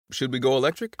Should we go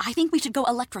electric? I think we should go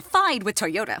electrified with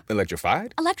Toyota.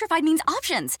 Electrified? Electrified means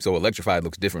options. So electrified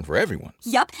looks different for everyone.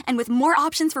 Yup, and with more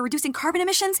options for reducing carbon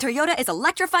emissions, Toyota is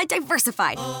electrified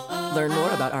diversified. Learn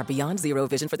more about our Beyond Zero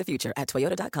vision for the future at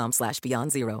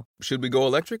toyota.com/Beyond Zero. Should we go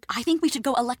electric? I think we should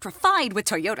go electrified with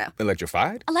Toyota.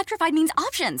 Electrified? Electrified means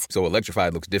options. So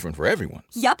electrified looks different for everyone.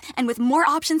 Yup, and with more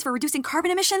options for reducing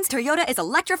carbon emissions, Toyota is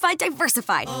electrified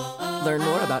diversified. Learn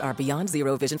more about our Beyond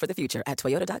Zero vision for the future at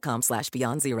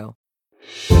toyota.com/Beyond Zero.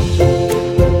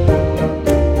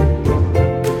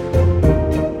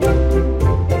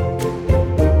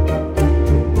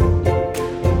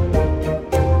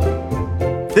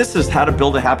 This is How to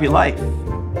Build a Happy Life,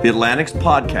 The Atlantic's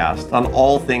podcast on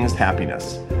all things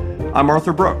happiness. I'm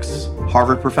Arthur Brooks,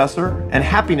 Harvard professor and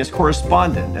happiness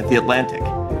correspondent at The Atlantic.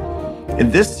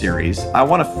 In this series, I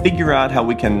want to figure out how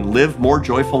we can live more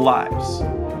joyful lives.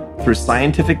 Through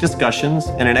scientific discussions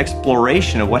and an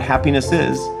exploration of what happiness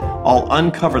is, I'll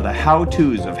uncover the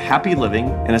how-tos of happy living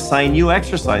and assign you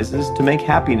exercises to make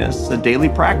happiness a daily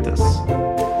practice.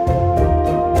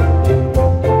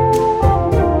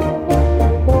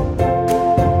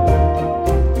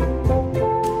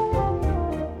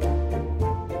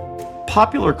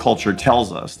 Popular culture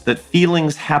tells us that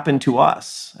feelings happen to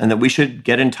us and that we should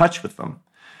get in touch with them.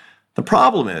 The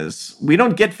problem is, we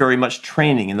don't get very much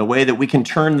training in the way that we can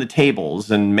turn the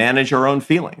tables and manage our own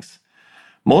feelings.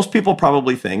 Most people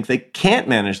probably think they can't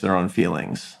manage their own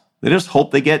feelings. They just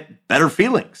hope they get better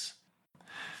feelings.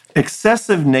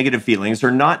 Excessive negative feelings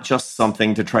are not just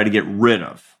something to try to get rid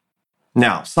of.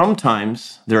 Now,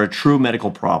 sometimes they're a true medical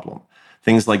problem.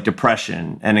 Things like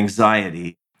depression and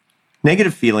anxiety.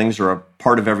 Negative feelings are a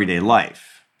part of everyday life.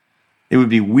 It would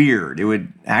be weird. It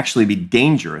would actually be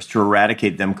dangerous to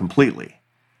eradicate them completely.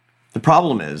 The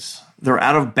problem is, they're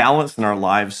out of balance in our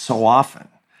lives so often.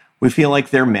 We feel like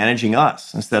they're managing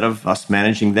us instead of us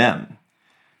managing them.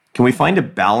 Can we find a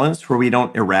balance where we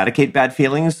don't eradicate bad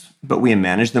feelings, but we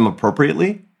manage them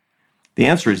appropriately? The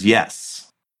answer is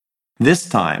yes. This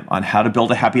time on How to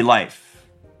Build a Happy Life,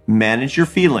 manage your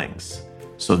feelings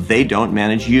so they don't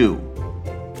manage you.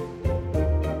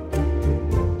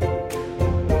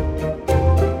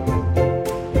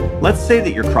 Let's say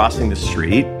that you're crossing the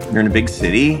street, you're in a big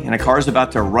city, and a car is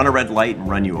about to run a red light and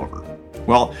run you over.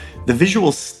 Well, the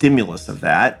visual stimulus of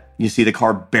that, you see the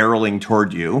car barreling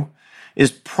toward you,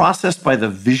 is processed by the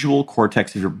visual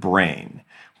cortex of your brain,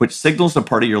 which signals a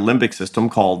part of your limbic system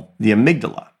called the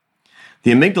amygdala.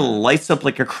 The amygdala lights up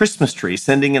like a Christmas tree,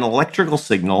 sending an electrical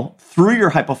signal through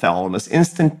your hypothalamus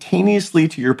instantaneously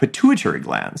to your pituitary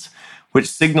glands, which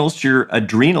signals to your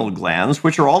adrenal glands,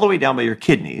 which are all the way down by your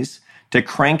kidneys, to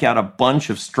crank out a bunch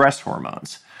of stress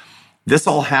hormones. This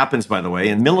all happens, by the way,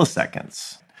 in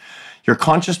milliseconds. Your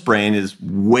conscious brain is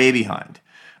way behind.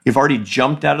 You've already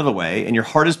jumped out of the way, and your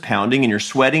heart is pounding, and you're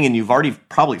sweating, and you've already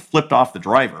probably flipped off the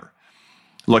driver.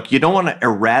 Look, you don't want to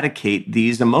eradicate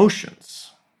these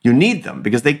emotions. You need them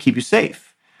because they keep you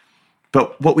safe.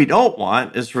 But what we don't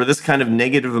want is for this kind of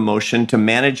negative emotion to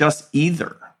manage us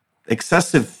either.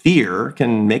 Excessive fear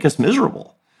can make us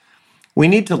miserable. We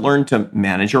need to learn to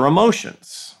manage our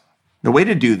emotions. The way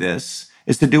to do this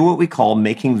is to do what we call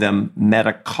making them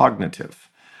metacognitive.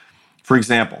 For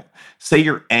example, say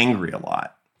you're angry a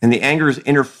lot, and the anger is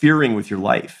interfering with your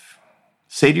life.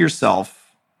 Say to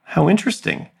yourself, how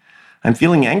interesting. I'm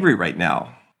feeling angry right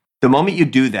now. The moment you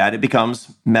do that, it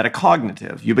becomes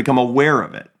metacognitive. You become aware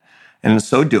of it. And in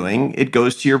so doing, it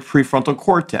goes to your prefrontal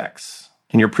cortex.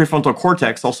 In your prefrontal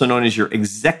cortex, also known as your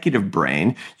executive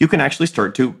brain, you can actually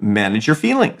start to manage your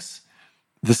feelings.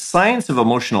 The science of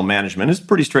emotional management is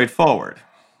pretty straightforward,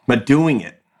 but doing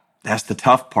it, that's the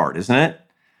tough part, isn't it?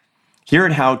 Here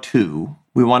at How To,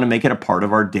 we want to make it a part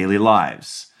of our daily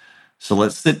lives. So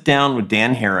let's sit down with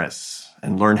Dan Harris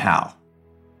and learn how.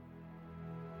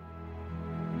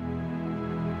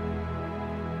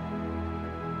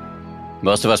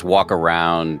 Most of us walk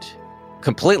around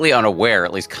completely unaware,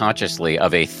 at least consciously,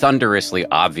 of a thunderously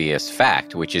obvious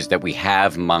fact, which is that we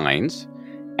have minds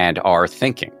and are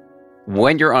thinking.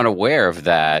 When you're unaware of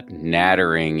that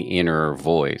nattering inner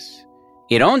voice,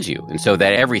 it owns you. And so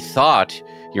that every thought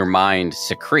your mind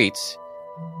secretes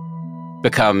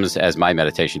becomes, as my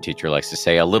meditation teacher likes to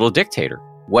say, a little dictator.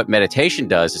 What meditation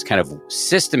does is kind of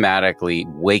systematically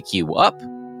wake you up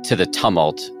to the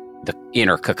tumult, the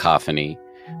inner cacophony,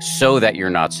 so that you're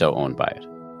not so owned by it.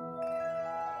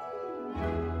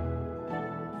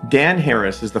 Dan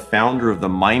Harris is the founder of the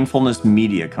mindfulness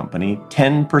media company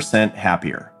 10%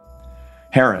 Happier.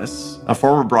 Harris, a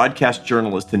former broadcast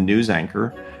journalist and news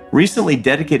anchor, recently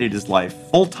dedicated his life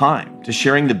full-time to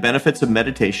sharing the benefits of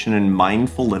meditation and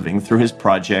mindful living through his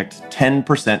project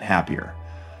 10% Happier.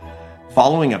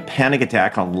 Following a panic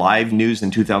attack on live news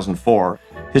in 2004,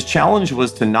 his challenge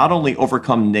was to not only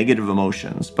overcome negative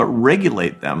emotions, but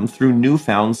regulate them through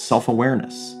newfound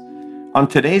self-awareness. On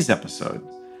today's episode,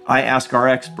 I ask our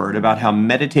expert about how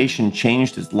meditation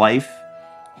changed his life,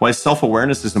 why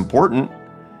self-awareness is important,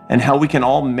 and how we can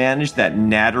all manage that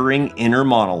nattering inner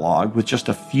monologue with just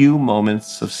a few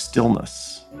moments of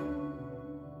stillness.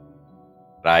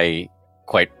 I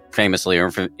quite famously or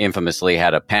infamously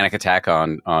had a panic attack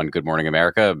on Good Morning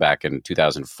America back in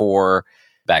 2004.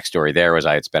 Backstory there was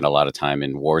I had spent a lot of time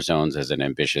in war zones as an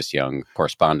ambitious young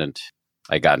correspondent.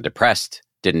 I got depressed,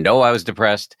 didn't know I was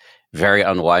depressed, very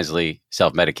unwisely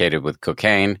self-medicated with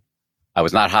cocaine. I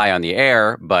was not high on the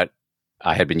air, but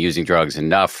I had been using drugs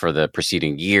enough for the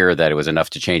preceding year that it was enough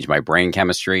to change my brain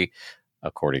chemistry,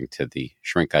 according to the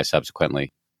shrink I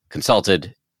subsequently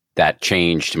consulted. That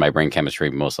change to my brain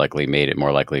chemistry most likely made it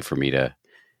more likely for me to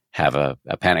have a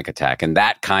panic attack. And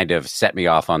that kind of set me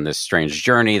off on this strange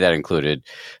journey that included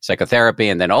psychotherapy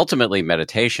and then ultimately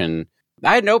meditation.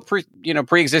 I had no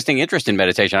pre-existing interest in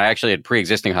meditation. I actually had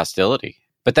pre-existing hostility.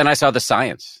 But then I saw the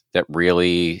science that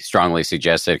really strongly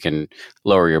suggests that it can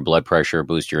lower your blood pressure,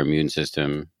 boost your immune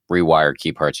system, rewire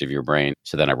key parts of your brain.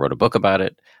 So then I wrote a book about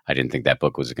it. I didn't think that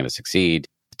book was going to succeed.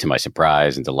 To my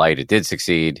surprise and delight, it did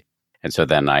succeed. And so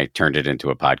then I turned it into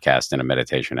a podcast and a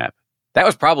meditation app. That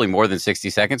was probably more than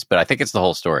 60 seconds, but I think it's the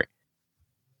whole story.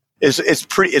 It's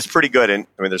pretty good. And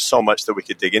I mean, there's so much that we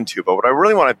could dig into. But what I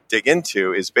really want to dig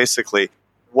into is basically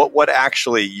what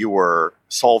actually you were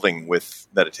solving with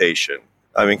meditation.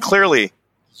 I mean, clearly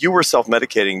you were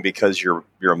self-medicating because your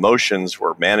emotions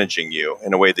were managing you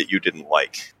in a way that you didn't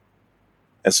like.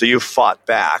 And so you fought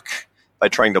back by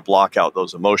trying to block out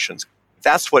those emotions.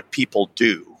 That's what people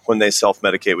do when they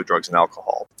self-medicate with drugs and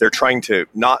alcohol. They're trying to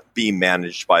not be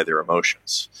managed by their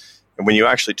emotions. And when you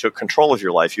actually took control of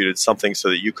your life, you did something so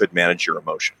that you could manage your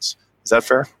emotions. Is that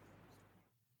fair?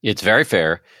 It's very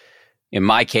fair. In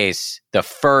my case, the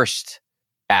first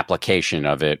application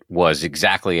of it was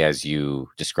exactly as you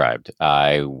described.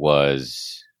 I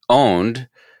was owned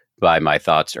by my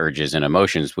thoughts, urges, and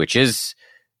emotions, which is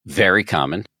very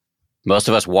common. Most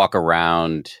of us walk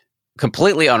around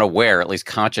completely unaware, at least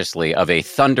consciously, of a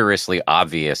thunderously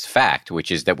obvious fact,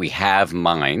 which is that we have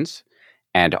minds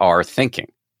and are thinking.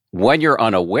 When you're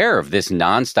unaware of this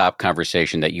nonstop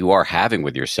conversation that you are having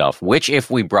with yourself, which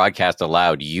if we broadcast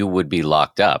aloud, you would be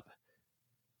locked up.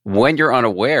 When you're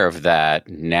unaware of that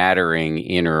nattering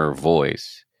inner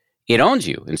voice, it owns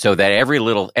you. And so that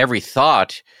every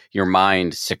thought your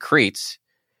mind secretes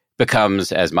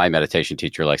becomes, as my meditation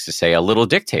teacher likes to say, a little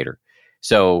dictator.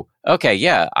 So, okay,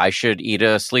 yeah, I should eat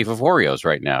a sleeve of Oreos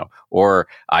right now, or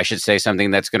I should say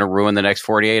something that's going to ruin the next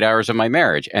 48 hours of my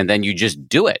marriage. And then you just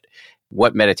do it.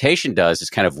 What meditation does is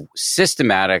kind of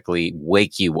systematically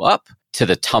wake you up to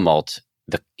the tumult,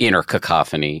 the inner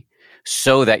cacophony,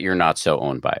 so that you're not so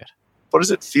owned by it. What does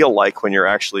it feel like when you're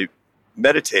actually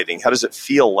meditating? How does it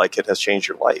feel like it has changed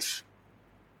your life?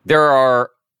 There are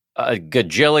a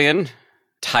gajillion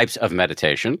types of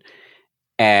meditation.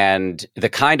 And the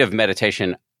kind of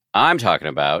meditation I'm talking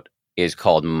about is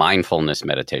called mindfulness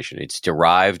meditation. It's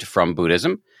derived from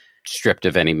Buddhism, stripped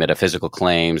of any metaphysical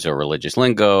claims or religious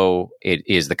lingo. It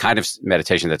is the kind of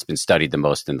meditation that's been studied the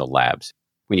most in the labs.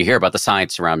 When you hear about the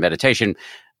science around meditation,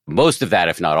 most of that,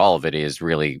 if not all of it, is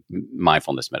really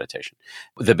mindfulness meditation.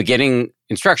 The beginning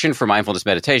instruction for mindfulness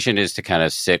meditation is to kind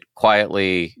of sit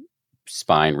quietly,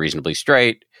 spine reasonably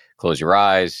straight, close your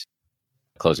eyes.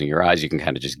 Closing your eyes, you can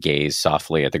kind of just gaze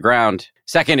softly at the ground.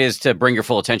 Second is to bring your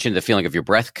full attention to the feeling of your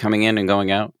breath coming in and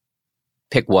going out.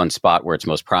 Pick one spot where it's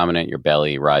most prominent, your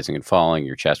belly rising and falling,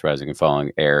 your chest rising and falling,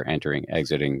 air entering,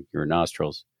 exiting your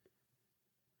nostrils.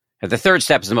 And the third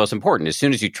step is the most important. As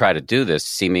soon as you try to do this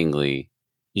seemingly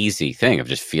easy thing of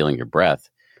just feeling your breath,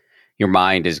 your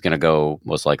mind is going to go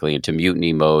most likely into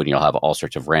mutiny mode. And you'll have all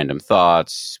sorts of random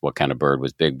thoughts. What kind of bird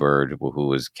was Big Bird? Who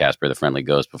was Casper the Friendly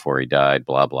Ghost before he died?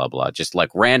 Blah, blah, blah. Just like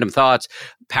random thoughts,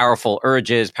 powerful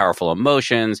urges, powerful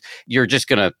emotions. You're just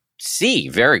going to see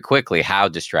very quickly how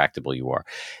distractible you are.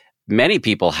 Many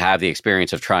people have the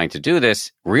experience of trying to do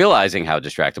this, realizing how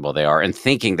distractible they are and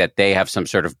thinking that they have some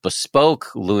sort of bespoke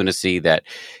lunacy that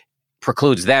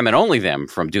precludes them and only them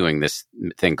from doing this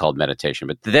thing called meditation.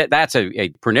 But that's a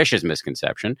pernicious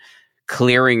misconception.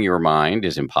 Clearing your mind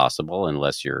is impossible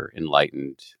unless you're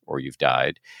enlightened or you've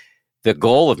died. The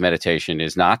goal of meditation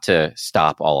is not to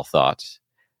stop all thoughts,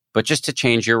 but just to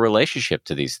change your relationship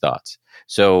to these thoughts.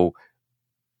 So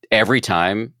every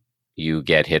time you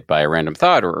get hit by a random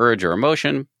thought or urge or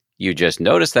emotion, you just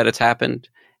notice that it's happened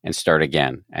and start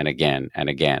again and again and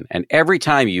again. And every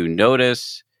time you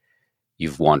notice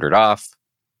you've wandered off,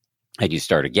 and you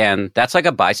start again. That's like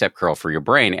a bicep curl for your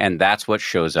brain, and that's what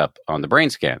shows up on the brain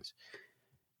scans.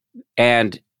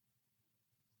 And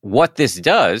what this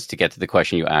does, to get to the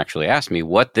question you actually asked me,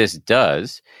 what this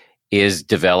does is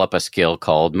develop a skill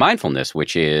called mindfulness,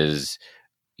 which is,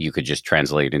 you could just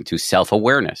translate into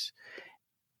self-awareness.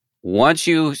 Once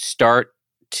you start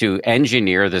to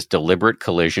engineer this deliberate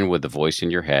collision with the voice in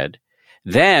your head,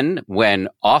 then when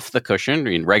off the cushion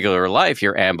in regular life,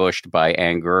 you're ambushed by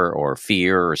anger or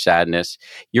fear or sadness,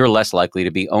 you're less likely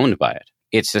to be owned by it.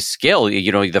 It's a skill.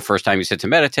 You know, the first time you sit to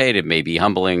meditate, it may be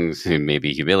humbling, it may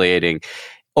be humiliating.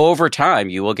 Over time,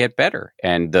 you will get better.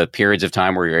 And the periods of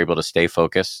time where you're able to stay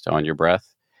focused on your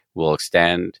breath will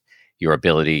extend. Your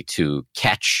ability to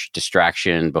catch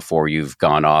distraction before you've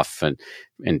gone off and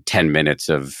in 10 minutes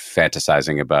of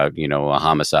fantasizing about, a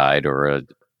homicide or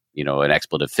an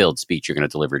expletive-filled speech you're going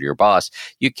to deliver to your boss,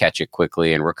 you catch it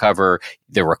quickly and recover.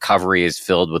 The recovery is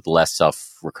filled with less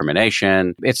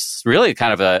self-recrimination. It's really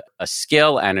kind of a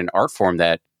skill and an art form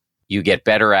that you get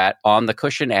better at on the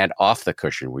cushion and off the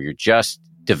cushion, where you're just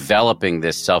developing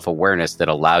this self-awareness that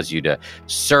allows you to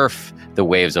surf the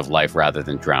waves of life rather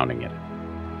than drowning in it.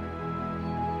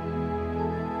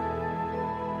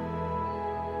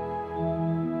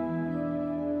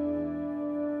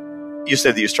 You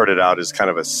said that you started out as kind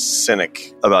of a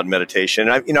cynic about meditation.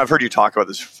 And I've heard you talk about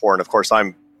this before. And of course,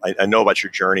 I know about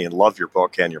your journey and love your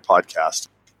book and your podcast.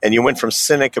 And you went from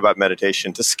cynic about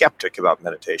meditation to skeptic about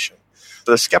meditation.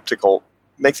 The skeptical,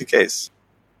 make the case.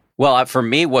 Well, for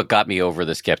me, what got me over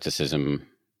the skepticism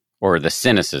or the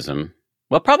cynicism,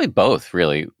 well, probably both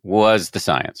really, was the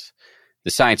science.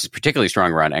 The science is particularly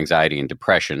strong around anxiety and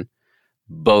depression,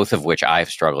 both of which I've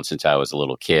struggled since I was a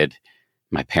little kid.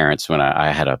 My parents, when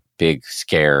I had a big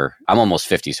scare, I'm almost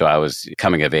 50, so I was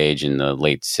coming of age in the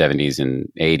late 70s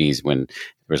and 80s when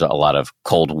there was a lot of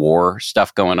Cold War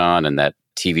stuff going on, and that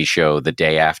TV show The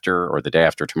Day After or The Day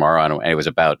After Tomorrow, and it was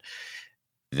about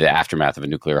the aftermath of a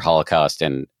nuclear holocaust,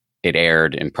 and it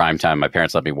aired in prime time. My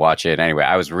parents let me watch it. Anyway,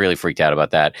 I was really freaked out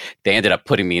about that. They ended up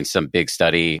putting me in some big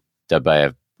study done by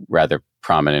a rather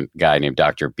prominent guy named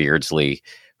Dr. Beardsley,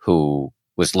 who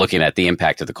was looking at the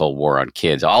impact of the Cold War on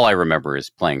kids. All I remember is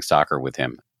playing soccer with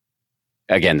him.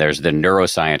 Again, there's the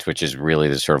neuroscience, which is really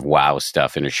the sort of wow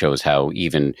stuff, and it shows how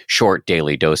even short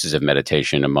daily doses of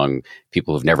meditation among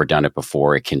people who've never done it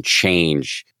before, it can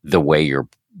change the way your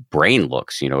brain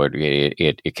looks.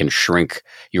 It can shrink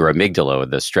your amygdala,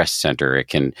 the stress center. It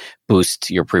can boost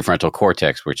your prefrontal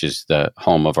cortex, which is the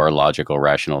home of our logical,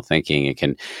 rational thinking. It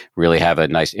can really have a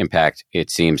nice impact, it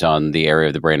seems, on the area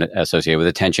of the brain associated with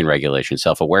attention regulation,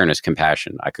 self-awareness,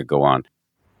 compassion. I could go on.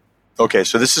 Okay,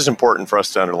 so this is important for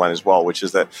us to underline as well, which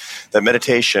is that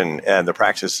meditation and the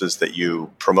practices that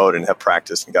you promote and have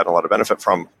practiced and gotten a lot of benefit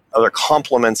from are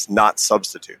complements, not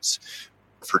substitutes,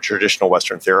 for traditional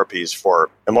Western therapies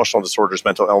for emotional disorders,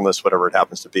 mental illness, whatever it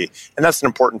happens to be. And that's an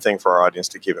important thing for our audience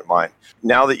to keep in mind.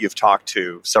 Now that you've talked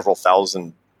to several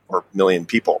thousand or million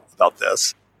people about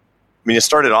this, you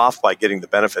started off by getting the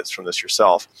benefits from this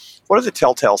yourself. What are the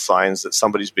telltale signs that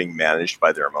somebody's being managed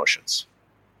by their emotions?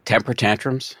 Temper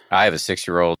tantrums. I have a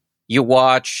 6-year-old. You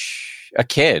watch a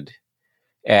kid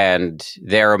and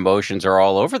their emotions are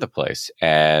all over the place.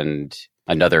 And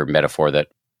another metaphor that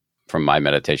from my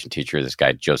meditation teacher, this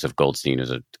guy, Joseph Goldstein,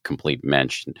 is a complete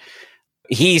mensch.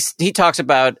 He talks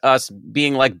about us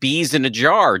being like bees in a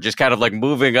jar, just kind of like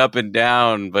moving up and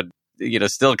down, but,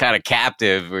 still kind of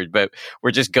captive. But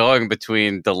we're just going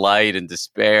between delight and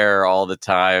despair all the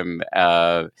time.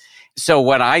 So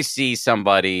when I see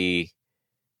somebody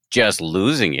just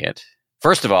losing it,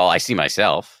 first of all, I see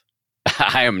myself.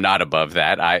 I am not above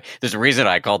that. There's a reason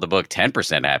I called the book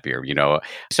 10% happier,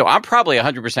 So I'm probably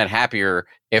 100% happier,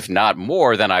 if not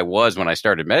more, than I was when I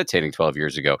started meditating 12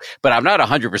 years ago. But I'm not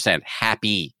 100%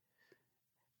 happy.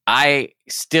 I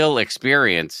still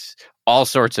experience all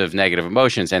sorts of negative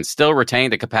emotions and still retain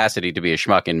the capacity to be a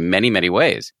schmuck in many, many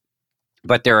ways.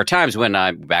 But there are times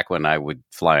back when I would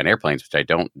fly on airplanes, which I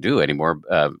don't do anymore,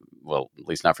 well, at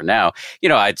least not for now,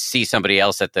 I'd see somebody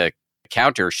else at the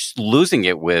counter losing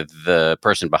it with the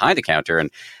person behind the counter,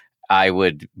 and I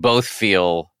would both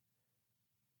feel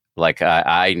like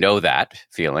I know that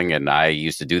feeling, and I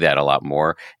used to do that a lot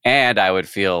more, and I would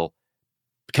feel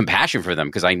compassion for them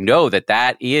because I know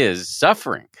that is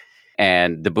suffering.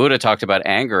 And the Buddha talked about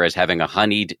anger as having a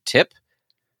honeyed tip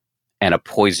and a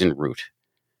poison root.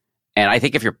 And I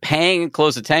think if you're paying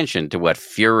close attention to what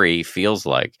fury feels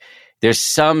like, there's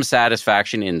some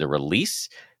satisfaction in the release,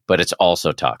 but it's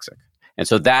also toxic. And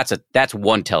so that's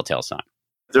one telltale sign.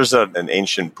 There's an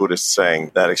ancient Buddhist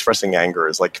saying that expressing anger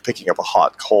is like picking up a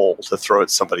hot coal to throw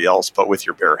at somebody else, but with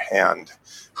your bare hand.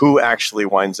 Who actually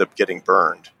winds up getting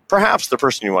burned? Perhaps the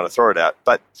person you want to throw it at,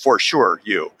 but for sure,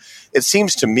 you. It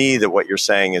seems to me that what you're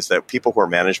saying is that people who are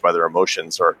managed by their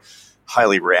emotions are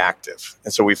highly reactive.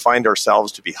 And so we find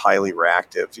ourselves to be highly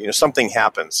reactive. Something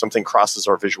happens, something crosses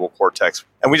our visual cortex,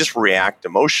 and we just react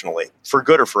emotionally. For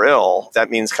good or for ill, that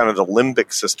means kind of the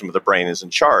limbic system of the brain is in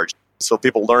charge. So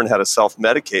people learn how to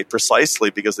self-medicate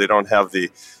precisely because they don't have the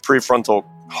prefrontal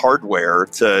hardware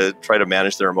to try to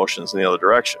manage their emotions in the other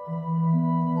direction.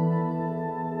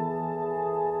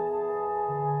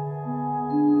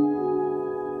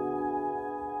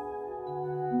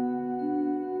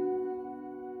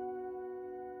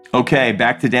 Okay,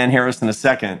 back to Dan Harris in a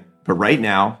second. But right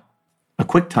now, a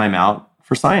quick timeout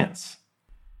for science.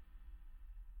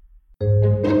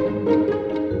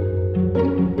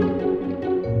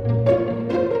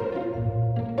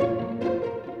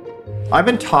 I've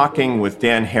been talking with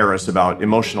Dan Harris about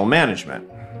emotional management.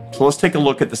 So let's take a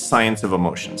look at the science of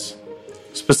emotions.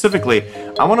 Specifically,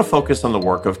 I want to focus on the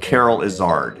work of Karel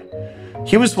Izard.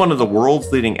 He was one of the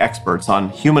world's leading experts on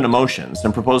human emotions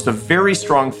and proposed a very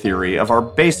strong theory of our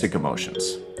basic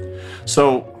emotions.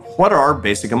 So, what are our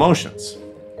basic emotions?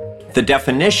 The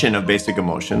definition of basic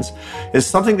emotions is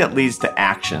something that leads to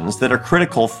actions that are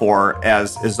critical for,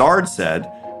 as Izard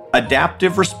said,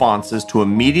 adaptive responses to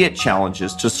immediate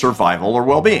challenges to survival or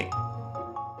well-being.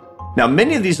 Now,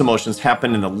 many of these emotions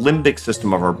happen in the limbic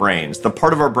system of our brains, the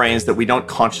part of our brains that we don't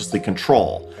consciously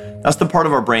control. That's the part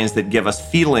of our brains that give us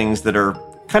feelings that are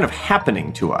kind of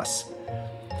happening to us.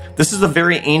 This is a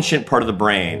very ancient part of the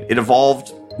brain. It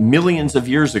evolved millions of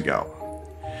years ago.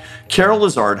 Karel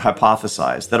Izard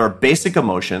hypothesized that our basic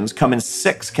emotions come in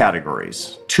 6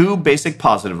 categories: 2 basic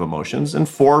positive emotions and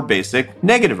 4 basic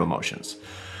negative emotions.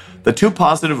 The 2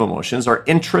 positive emotions are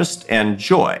interest and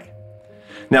joy.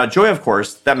 Now, joy, of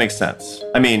course, that makes sense.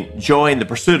 I mean, joy in the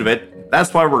pursuit of it,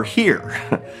 that's why we're here.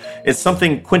 It's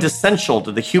something quintessential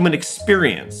to the human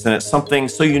experience, and it's something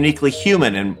so uniquely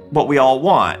human and what we all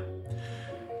want.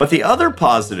 But the other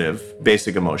positive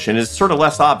basic emotion is sort of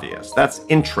less obvious. That's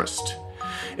interest.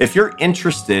 If you're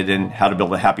interested in how to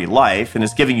build a happy life and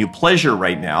it's giving you pleasure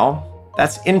right now,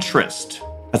 that's interest.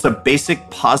 That's a basic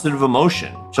positive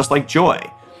emotion, just like joy.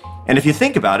 And if you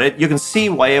think about it, you can see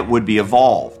why it would be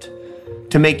evolved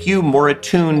to make you more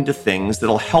attuned to things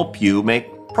that'll help you make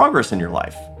progress in your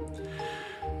life.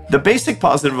 The basic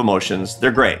positive emotions,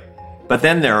 they're great. But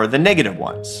then there are the negative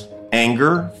ones: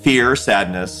 anger, fear,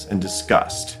 sadness, and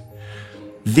disgust.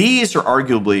 These are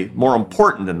arguably more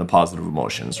important than the positive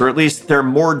emotions, or at least they're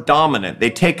more dominant. They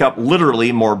take up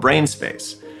literally more brain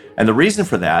space. And the reason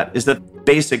for that is that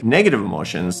basic negative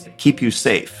emotions keep you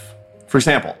safe. For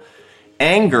example,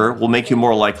 anger will make you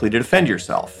more likely to defend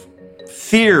yourself.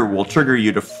 Fear will trigger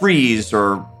you to freeze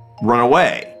or run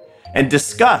away. And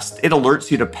disgust, it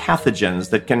alerts you to pathogens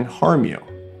that can harm you.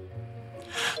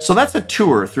 So that's a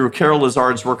tour through Karel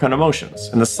Izard's work on emotions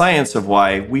and the science of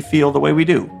why we feel the way we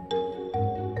do.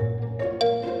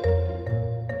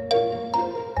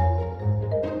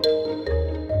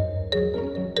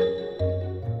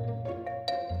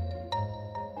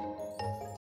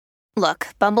 Look,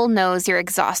 Bumble knows you're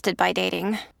exhausted by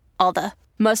dating. All the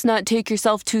must not take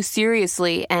yourself too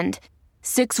seriously and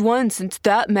 6'1" since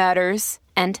that matters.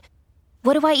 And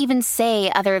what do I even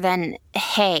say other than,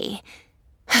 hey?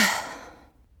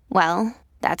 Well,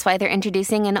 that's why they're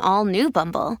introducing an all-new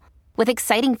Bumble, with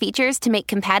exciting features to make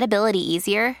compatibility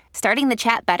easier, starting the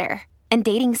chat better, and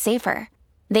dating safer.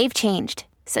 They've changed,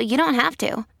 so you don't have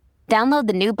to. Download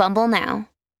the new Bumble now.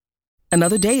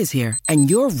 Another day is here, and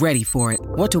you're ready for it.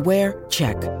 What to wear?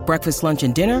 Check. Breakfast, lunch,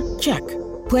 and dinner? Check.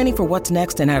 Planning for what's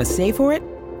next and how to save for it?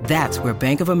 That's where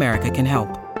Bank of America can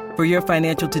help. For your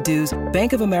financial to-dos,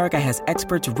 Bank of America has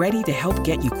experts ready to help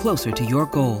get you closer to your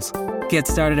goals. Get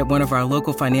started at one of our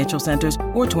local financial centers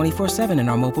or 24/7 in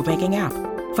our mobile banking app.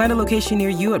 Find a location near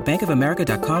you at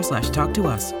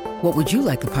bankofamerica.com/talktous. What would you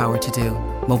like the power to do?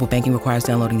 Mobile banking requires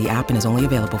downloading the app and is only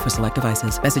available for select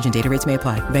devices. Message and data rates may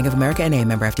apply. Bank of America NA,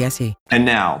 member FDIC. And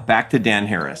now, back to Dan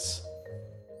Harris.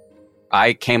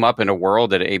 I came up in a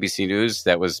world at ABC News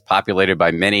that was populated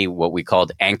by many what we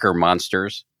called anchor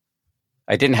monsters.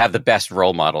 I didn't have the best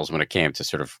role models when it came to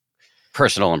sort of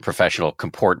personal and professional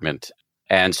comportment.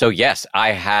 And so, yes,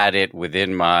 I had it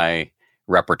within my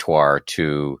repertoire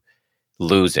to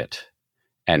lose it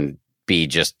and be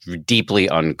just deeply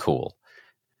uncool.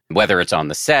 Whether it's on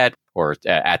the set or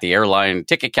at the airline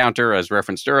ticket counter, as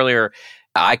referenced earlier,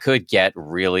 I could get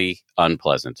really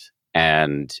unpleasant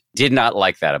and did not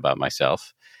like that about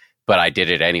myself, but I did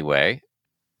it anyway.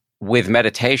 With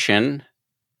meditation,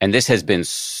 And this has been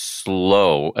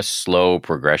a slow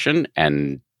progression.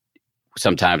 And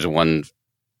sometimes one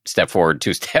step forward,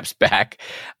 two steps back.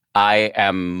 I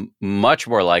am much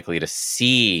more likely to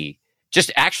see,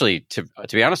 just actually, to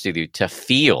be honest with you, to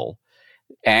feel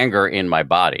anger in my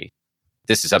body.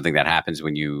 This is something that happens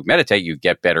when you meditate. You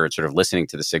get better at sort of listening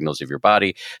to the signals of your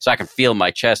body. So I can feel my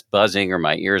chest buzzing or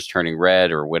my ears turning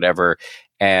red or whatever,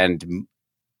 and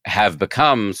have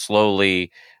become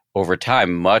slowly over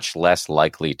time much less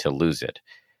likely to lose it.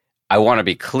 I want to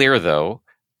be clear, though,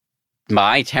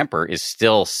 my temper is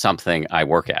still something I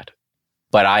work at,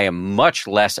 but I am much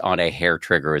less on a hair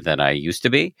trigger than I used to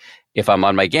be. If I'm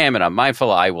on my game and I'm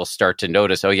mindful, I will start to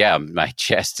notice, oh yeah, my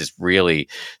chest is really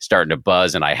starting to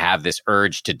buzz and I have this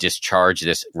urge to discharge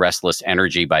this restless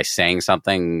energy by saying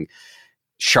something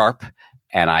sharp,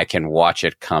 and I can watch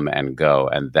it come and go.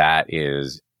 And that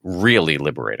is really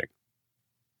liberating.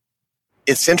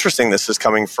 It's interesting this is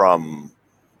coming from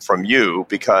you,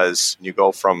 because you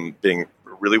go from being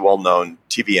a really well-known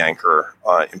TV anchor,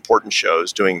 important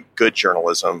shows, doing good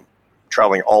journalism,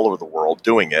 traveling all over the world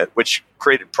doing it, which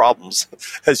created problems,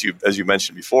 as you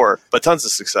mentioned before, but tons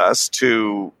of success,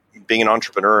 to being an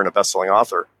entrepreneur and a best-selling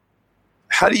author.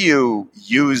 How do you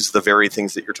use the very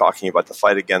things that you're talking about to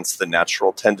fight against the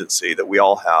natural tendency that we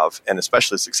all have, and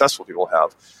especially successful people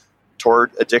have,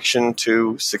 toward addiction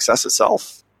to success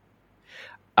itself?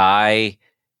 I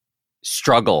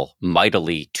struggle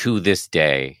mightily to this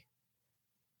day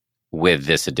with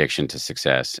this addiction to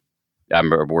success. I'm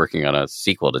working on a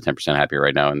sequel to 10% Happier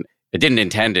right now, and I didn't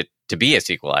intend it to be a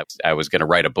sequel. I was going to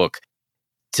write a book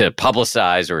to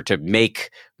publicize or to make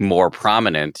more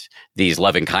prominent these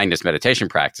loving kindness meditation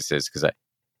practices, because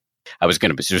I was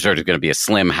going to sort of going to be a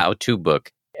slim how-to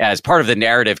book. As part of the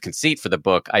narrative conceit for the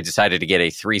book, I decided to get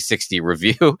a 360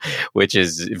 review, which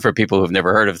is, for people who've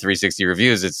never heard of 360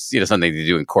 reviews, it's something they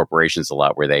do in corporations a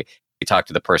lot, where they talk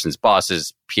to the person's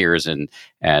bosses, peers,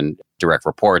 and direct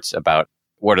reports about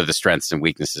what are the strengths and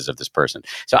weaknesses of this person.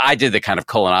 So I did the kind of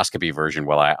colonoscopy version,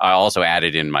 while I also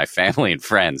added in my family and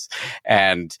friends,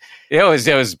 and it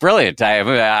was brilliant.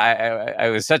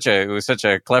 It was such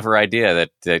a clever idea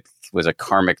that was a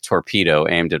karmic torpedo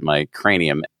aimed at my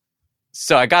cranium.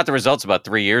 So I got the results about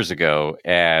 3 years ago,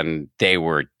 and they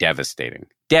were devastating.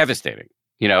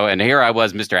 And here I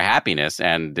was, Mr. Happiness,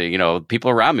 and people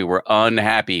around me were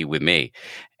unhappy with me,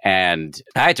 and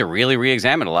I had to really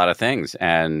re-examine a lot of things.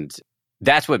 And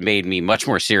that's what made me much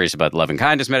more serious about loving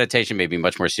kindness meditation, made me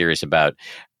much more serious about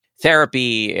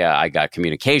therapy. I got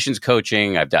communications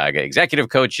coaching, I got executive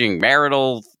coaching,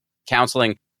 marital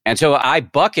counseling. And so I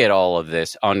bucket all of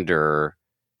this under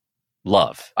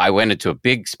love. I went into a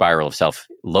big spiral of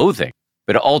self-loathing,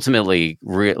 but it ultimately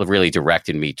really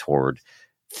directed me toward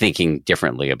thinking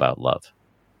differently about love.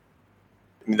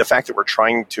 I mean, the fact that we're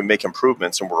trying to make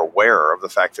improvements and we're aware of the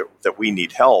fact that we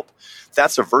need help,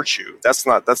 that's a virtue. That's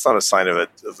not a sign of a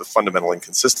fundamental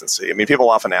inconsistency. I mean,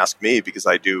 people often ask me, because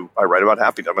I write about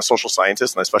happiness. I'm a social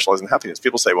scientist and I specialize in happiness.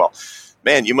 People say, well,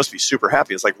 man, you must be super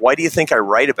happy. It's like, why do you think I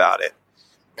write about it?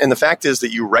 And the fact is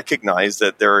that you recognize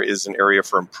that there is an area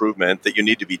for improvement, that you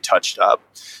need to be touched up,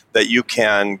 that you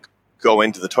can go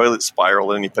into the toilet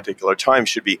spiral at any particular time,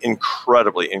 should be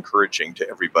incredibly encouraging to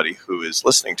everybody who is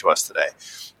listening to us today.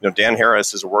 Dan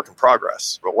Harris is a work in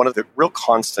progress, but one of the real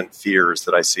constant fears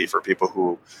that I see for people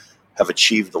who have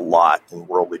achieved a lot in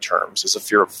worldly terms is a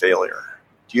fear of failure.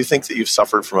 Do you think that you've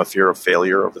suffered from a fear of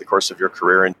failure over the course of your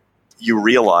career, and you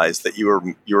realized that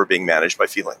you were being managed by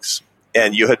feelings,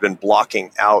 and you had been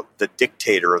blocking out the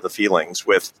dictator of the feelings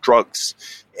with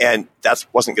drugs, and that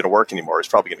wasn't going to work anymore? It's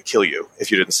probably going to kill you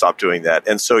if you didn't stop doing that.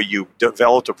 And so you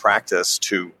developed a practice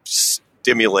to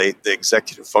stimulate the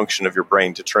executive function of your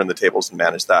brain to turn the tables and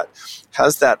manage that.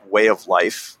 Has that way of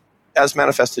life, as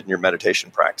manifested in your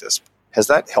meditation practice, has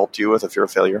that helped you with a fear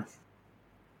of failure?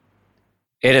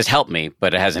 It has helped me,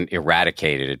 but it hasn't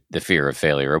eradicated the fear of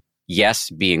failure. Yes,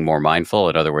 being more mindful,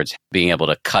 in other words, being able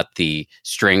to cut the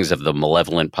strings of the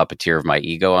malevolent puppeteer of my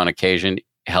ego on occasion,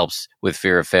 helps with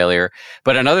fear of failure.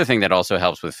 But another thing that also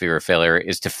helps with fear of failure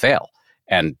is to fail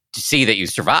and to see that you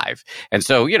survive. And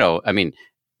so,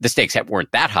 the stakes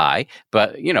weren't that high,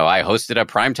 but, I hosted a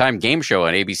primetime game show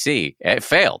on ABC. It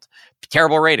failed.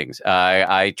 Terrible ratings.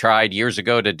 I tried years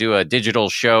ago to do a digital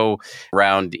show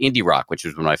around indie rock, which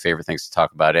was one of my favorite things to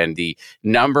talk about. And the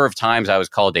number of times I was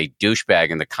called a douchebag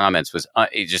in the comments was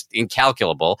just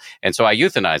incalculable. And so I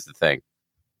euthanized the thing.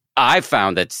 I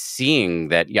found that seeing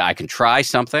that, I can try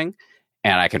something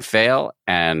and I can fail,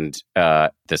 and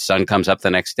the sun comes up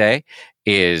the next day,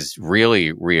 is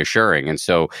really reassuring. And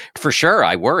so, for sure,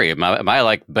 I worry. Am I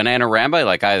like Bananarama?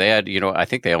 Like they had, I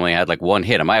think they only had like one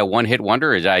hit. Am I a one-hit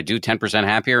wonder? Did I do 10%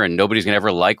 happier, and nobody's gonna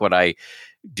ever like what I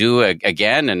do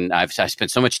again? And I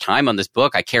spent so much time on this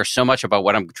book. I care so much about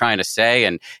what I'm trying to say,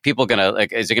 and people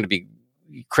is it gonna be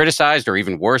criticized, or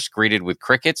even worse, greeted with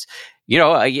crickets?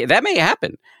 That may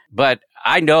happen, but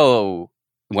I know.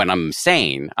 When I'm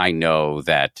sane, I know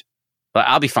that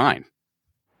I'll be fine.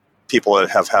 People that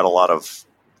have had a lot of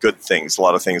good things, a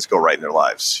lot of things go right in their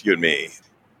lives, you and me.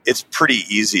 It's pretty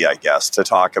easy, I guess, to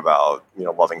talk about,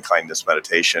 loving kindness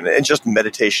meditation and just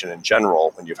meditation in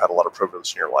general when you've had a lot of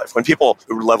privilege in your life. When people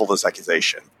level this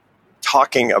accusation,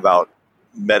 talking about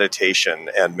meditation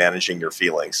and managing your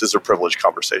feelings is a privileged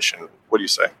conversation. What do you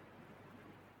say?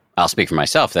 I'll speak for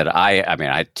myself that I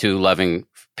had two loving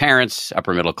parents,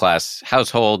 upper middle class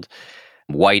household,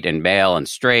 white and male and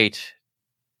straight.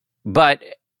 But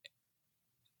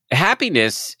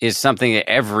happiness is something that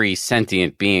every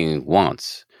sentient being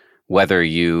wants, whether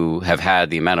you have had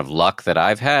the amount of luck that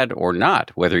I've had or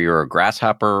not, whether you're a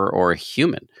grasshopper or a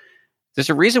human. There's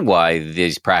a reason why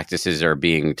these practices are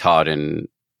being taught in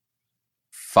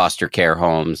foster care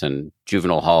homes and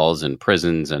juvenile halls and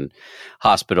prisons and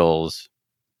hospitals.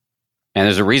 And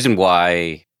there's a reason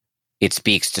why it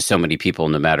speaks to so many people,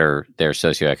 no matter their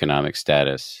socioeconomic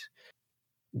status.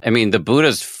 I mean, the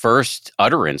Buddha's first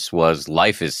utterance was,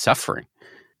 life is suffering.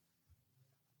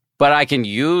 But I can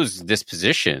use this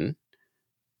position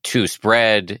to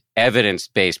spread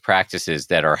evidence-based practices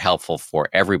that are helpful for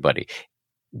everybody.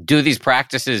 Do these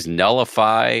practices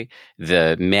nullify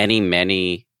the many,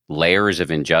 many layers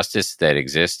of injustice that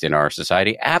exist in our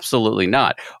society? Absolutely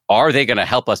not. Are they going to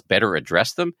help us better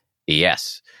address them?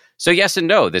 Yes. So yes and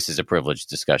no, this is a privileged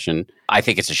discussion. I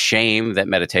think it's a shame that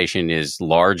meditation is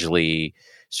largely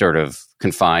sort of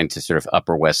confined to sort of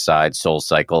Upper West Side, Soul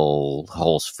Cycle,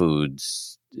 Whole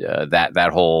Foods, that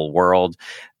whole world.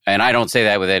 And I don't say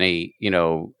that with any,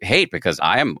 hate, because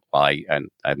I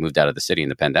moved out of the city in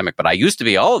the pandemic, but I used to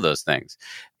be all of those things.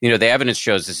 The evidence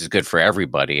shows this is good for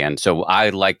everybody. And so I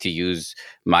like to use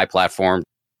my platform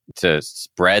to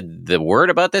spread the word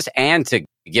about this and to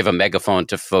give a megaphone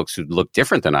to folks who look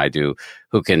different than I do,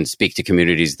 who can speak to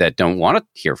communities that don't want to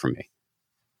hear from me.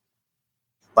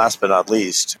 Last but not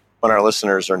least, when our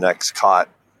listeners are next caught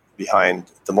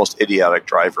behind the most idiotic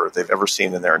driver they've ever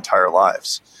seen in their entire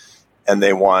lives, and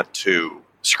they want to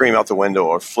scream out the window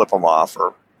or flip them off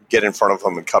or get in front of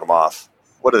them and cut them off,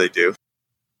 what do?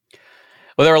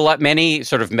 Well, there are many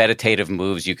sort of meditative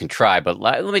moves you can try, but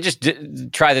let me just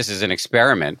try this as an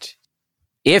experiment.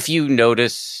 If you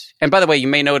notice, and by the way, you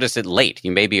may notice it late.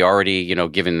 You may be already,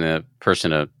 giving the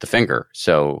person the finger.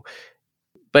 So,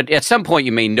 but at some point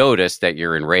you may notice that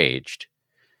you're enraged.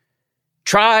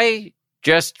 Try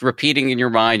just repeating in your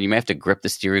mind. You may have to grip the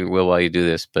steering wheel while you do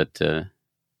this, but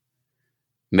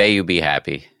may you be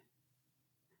happy.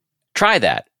 Try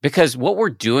that, because what we're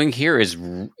doing here is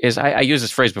I used this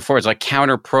phrase before, it's like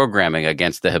counter-programming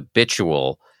against the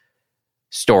habitual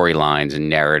storylines and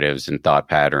narratives and thought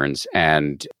patterns.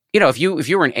 And, if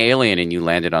you were an alien and you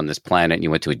landed on this planet and you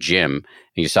went to a gym and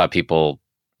you saw people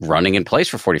running in place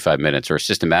for 45 minutes or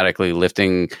systematically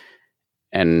lifting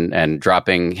and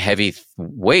dropping heavy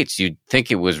weights, you'd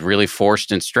think it was really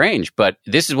forced and strange. But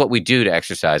this is what we do to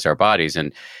exercise our bodies.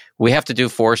 And we have to do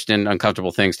forced and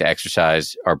uncomfortable things to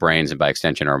exercise our brains and, by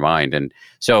extension, our mind. And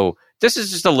so this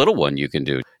is just a little one you can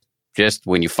do. Just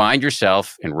when you find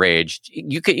yourself enraged,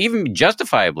 you can even be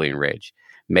justifiably enraged.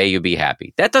 May you be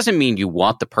happy. That doesn't mean you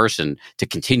want the person to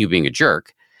continue being a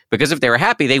jerk, because if they were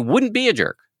happy, they wouldn't be a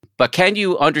jerk. But can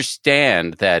you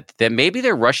understand that maybe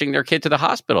they're rushing their kid to the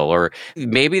hospital, or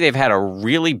maybe they've had a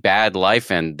really bad life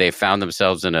and they found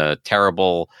themselves in a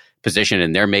terrible position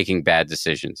and they're making bad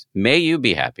decisions? May you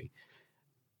be happy.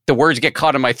 The words get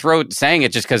caught in my throat saying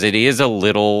it just because it is a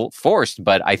little forced,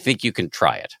 but I think you can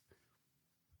try it.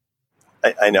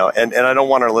 I know. And I don't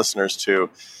want our listeners to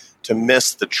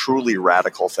miss the truly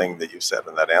radical thing that you said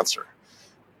in that answer.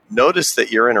 Notice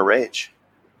that you're in a rage.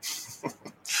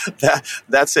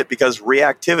 That's it, because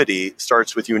reactivity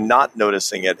starts with you not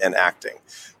noticing it and acting.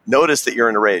 Notice that you're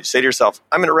in a rage. Say to yourself,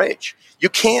 I'm in a rage. You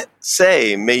can't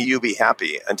say, may you be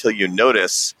happy, until you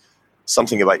notice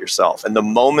something about yourself. And the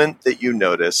moment that you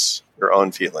notice your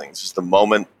own feelings is the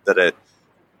moment that it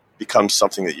becomes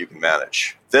something that you can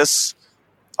manage. This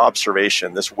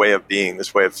observation, this way of being,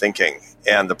 this way of thinking,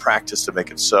 and the practice to make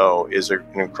it so is an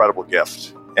incredible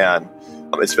gift. And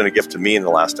it's been a gift to me in the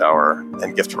last hour and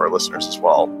a gift to our listeners as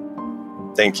well.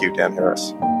 Thank you, Dan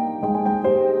Harris.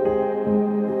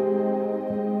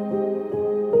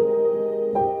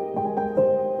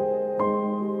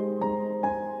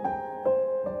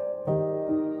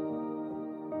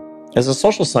 As a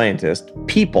social scientist,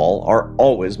 people are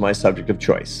always my subject of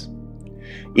choice.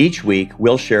 Each week,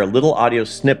 we'll share little audio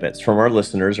snippets from our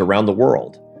listeners around the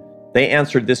world. They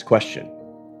answered this question: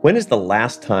 when is the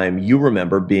last time you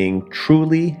remember being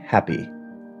truly happy?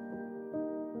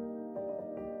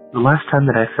 The last time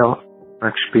that I felt or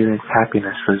experienced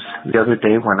happiness was the other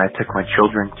day when I took my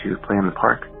children to play in the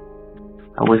park.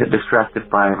 I wasn't distracted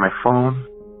by my phone.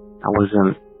 I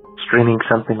wasn't streaming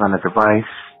something on a device.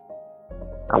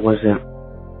 I wasn't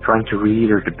trying to read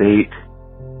or debate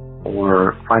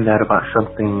or find out about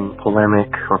something polemic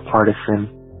or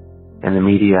partisan in the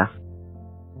media.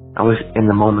 I was in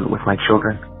the moment with my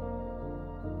children,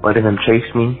 letting them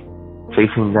chase me,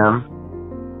 chasing them.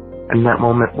 And in that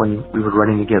moment when we were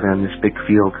running together in this big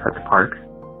field at the park,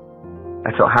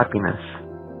 I felt happiness.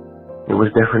 It was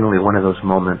definitely one of those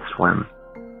moments when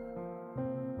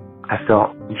I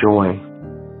felt joy.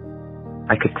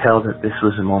 I could tell that this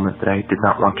was a moment that I did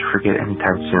not want to forget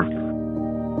anytime soon.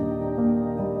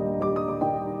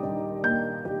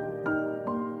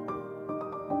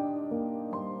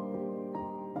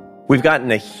 We've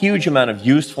gotten a huge amount of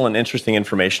useful and interesting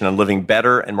information on living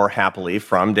better and more happily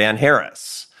from Dan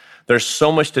Harris. There's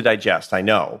so much to digest, I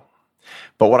know.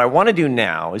 But what I want to do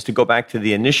now is to go back to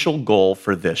the initial goal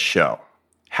for this show: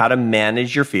 how to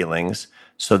manage your feelings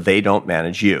so they don't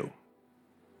manage you.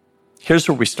 Here's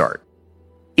where we start.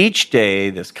 Each day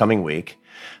this coming week,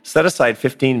 set aside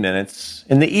 15 minutes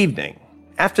in the evening,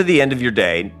 after the end of your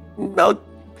day, well,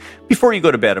 before you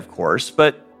go to bed, of course,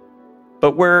 but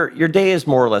where your day is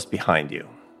more or less behind you.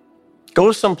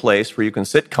 Go someplace where you can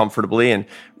sit comfortably and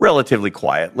relatively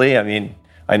quietly. I mean,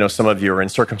 I know some of you are in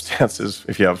circumstances,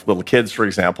 if you have little kids, for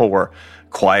example, where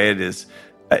quiet is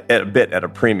a bit at a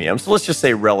premium. So let's just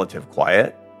say relative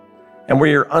quiet, and where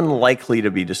you're unlikely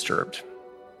to be disturbed.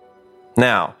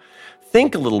 Now,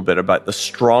 think a little bit about the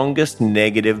strongest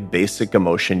negative basic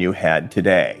emotion you had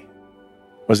today.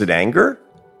 Was it anger?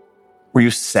 Were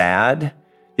you sad?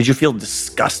 Did you feel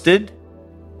disgusted?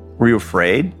 Were you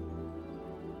afraid?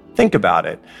 Think about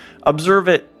it. Observe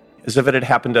it as if it had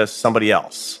happened to somebody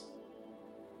else.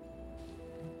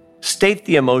 State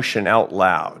the emotion out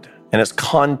loud and its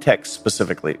context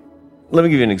specifically. Let me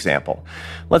give you an example.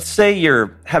 Let's say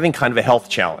you're having kind of a health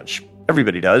challenge.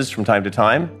 Everybody does from time to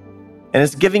time. And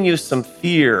it's giving you some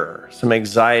fear, some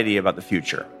anxiety about the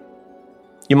future.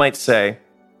 You might say,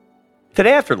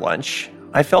 today after lunch,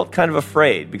 I felt kind of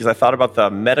afraid because I thought about the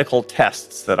medical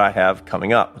tests that I have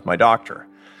coming up with my doctor.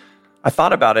 I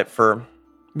thought about it for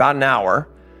about an hour,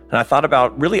 and I thought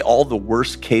about really all the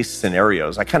worst case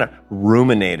scenarios. I kind of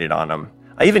ruminated on them.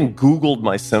 I even Googled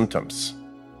my symptoms.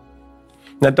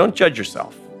 Now, don't judge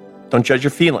yourself. Don't judge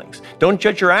your feelings. Don't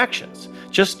judge your actions.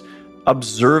 Just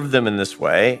observe them in this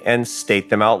way and state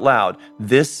them out loud.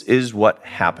 This is what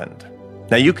happened.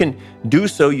 Now, you can do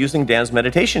so using Dan's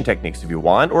meditation techniques if you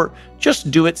want, or just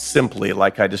do it simply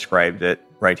like I described it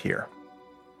right here.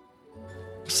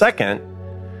 Second,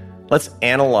 let's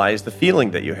analyze the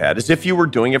feeling that you had as if you were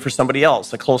doing it for somebody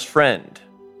else, a close friend.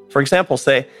 For example,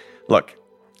 say, look,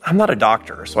 I'm not a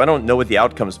doctor, so I don't know what the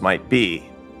outcomes might be.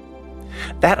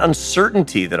 That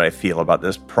uncertainty that I feel about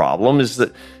this problem is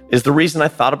the reason I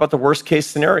thought about the worst case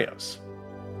scenarios.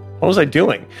 What was I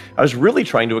doing? I was really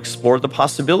trying to explore the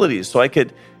possibilities so I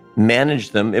could manage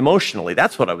them emotionally.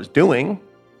 That's what I was doing.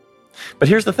 But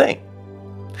here's the thing.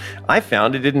 I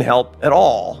found it didn't help at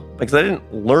all because I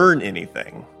didn't learn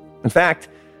anything. In fact,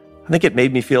 I think it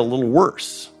made me feel a little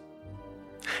worse.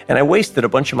 And I wasted a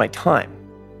bunch of my time.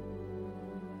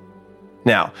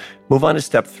 Now, move on to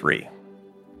step 3.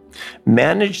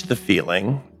 Manage the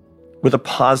feeling with a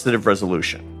positive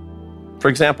resolution. For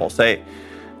example, say,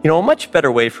 a much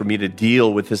better way for me to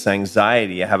deal with this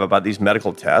anxiety I have about these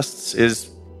medical tests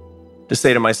is to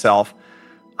say to myself,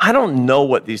 I don't know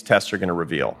what these tests are going to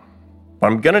reveal, but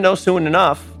I'm going to know soon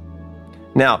enough.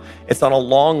 Now, it's on a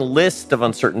long list of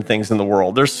uncertain things in the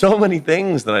world. There's so many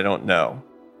things that I don't know.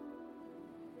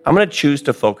 I'm going to choose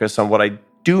to focus on what I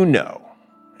do know.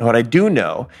 And what I do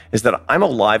know is that I'm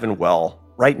alive and well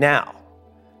right now.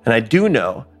 And I do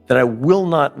know that I will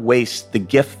not waste the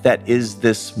gift that is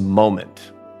this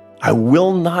moment. I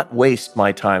will not waste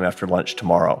my time after lunch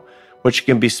tomorrow, which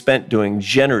can be spent doing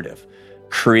generative,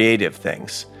 creative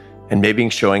things and maybe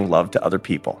showing love to other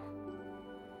people.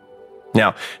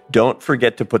 Now, don't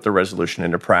forget to put the resolution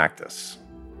into practice.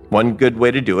 One good way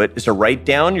to do it is to write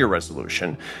down your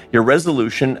resolution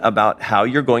about how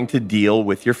you're going to deal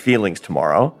with your feelings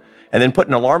tomorrow, and then put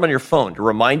an alarm on your phone to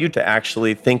remind you to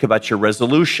actually think about your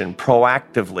resolution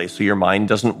proactively so your mind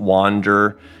doesn't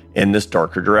wander in this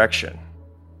darker direction.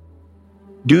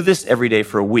 Do this every day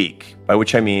for a week, by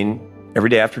which I mean every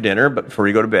day after dinner, but before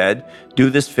you go to bed, do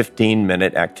this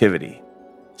 15-minute activity.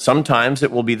 Sometimes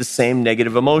it will be the same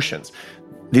negative emotions.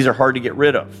 These are hard to get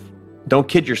rid of. Don't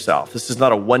kid yourself. This is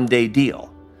not a one-day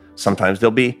deal. Sometimes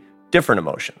there'll be different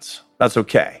emotions. That's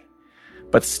okay.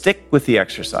 But stick with the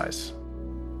exercise.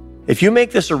 If you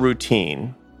make this a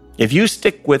routine, if you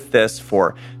stick with this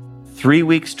for 3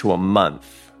 weeks to a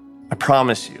month, I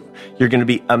promise you, you're going to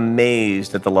be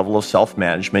amazed at the level of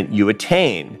self-management you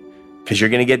attain, because you're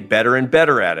going to get better and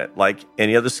better at it, like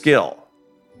any other skill.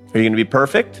 Are you going to be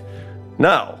perfect?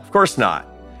 No, of course not.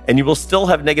 And you will still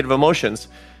have negative emotions,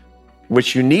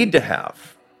 which you need to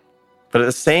have. But at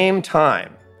the same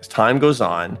time, as time goes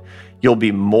on, you'll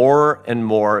be more and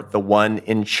more the one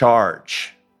in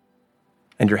charge,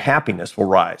 and your happiness will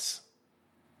rise.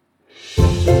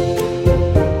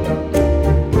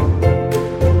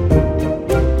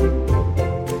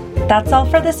 That's all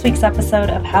for this week's episode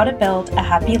of How to Build a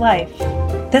Happy Life.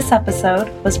 This episode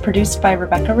was produced by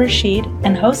Rebecca Rashid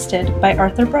and hosted by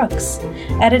Arthur Brooks.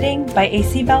 Editing by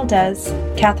AC Valdez,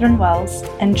 Catherine Wells,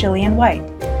 and Jillian White.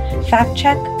 Fact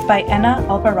check by Enna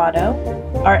Alvarado.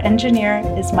 Our engineer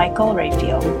is Michael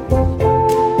Rayfield.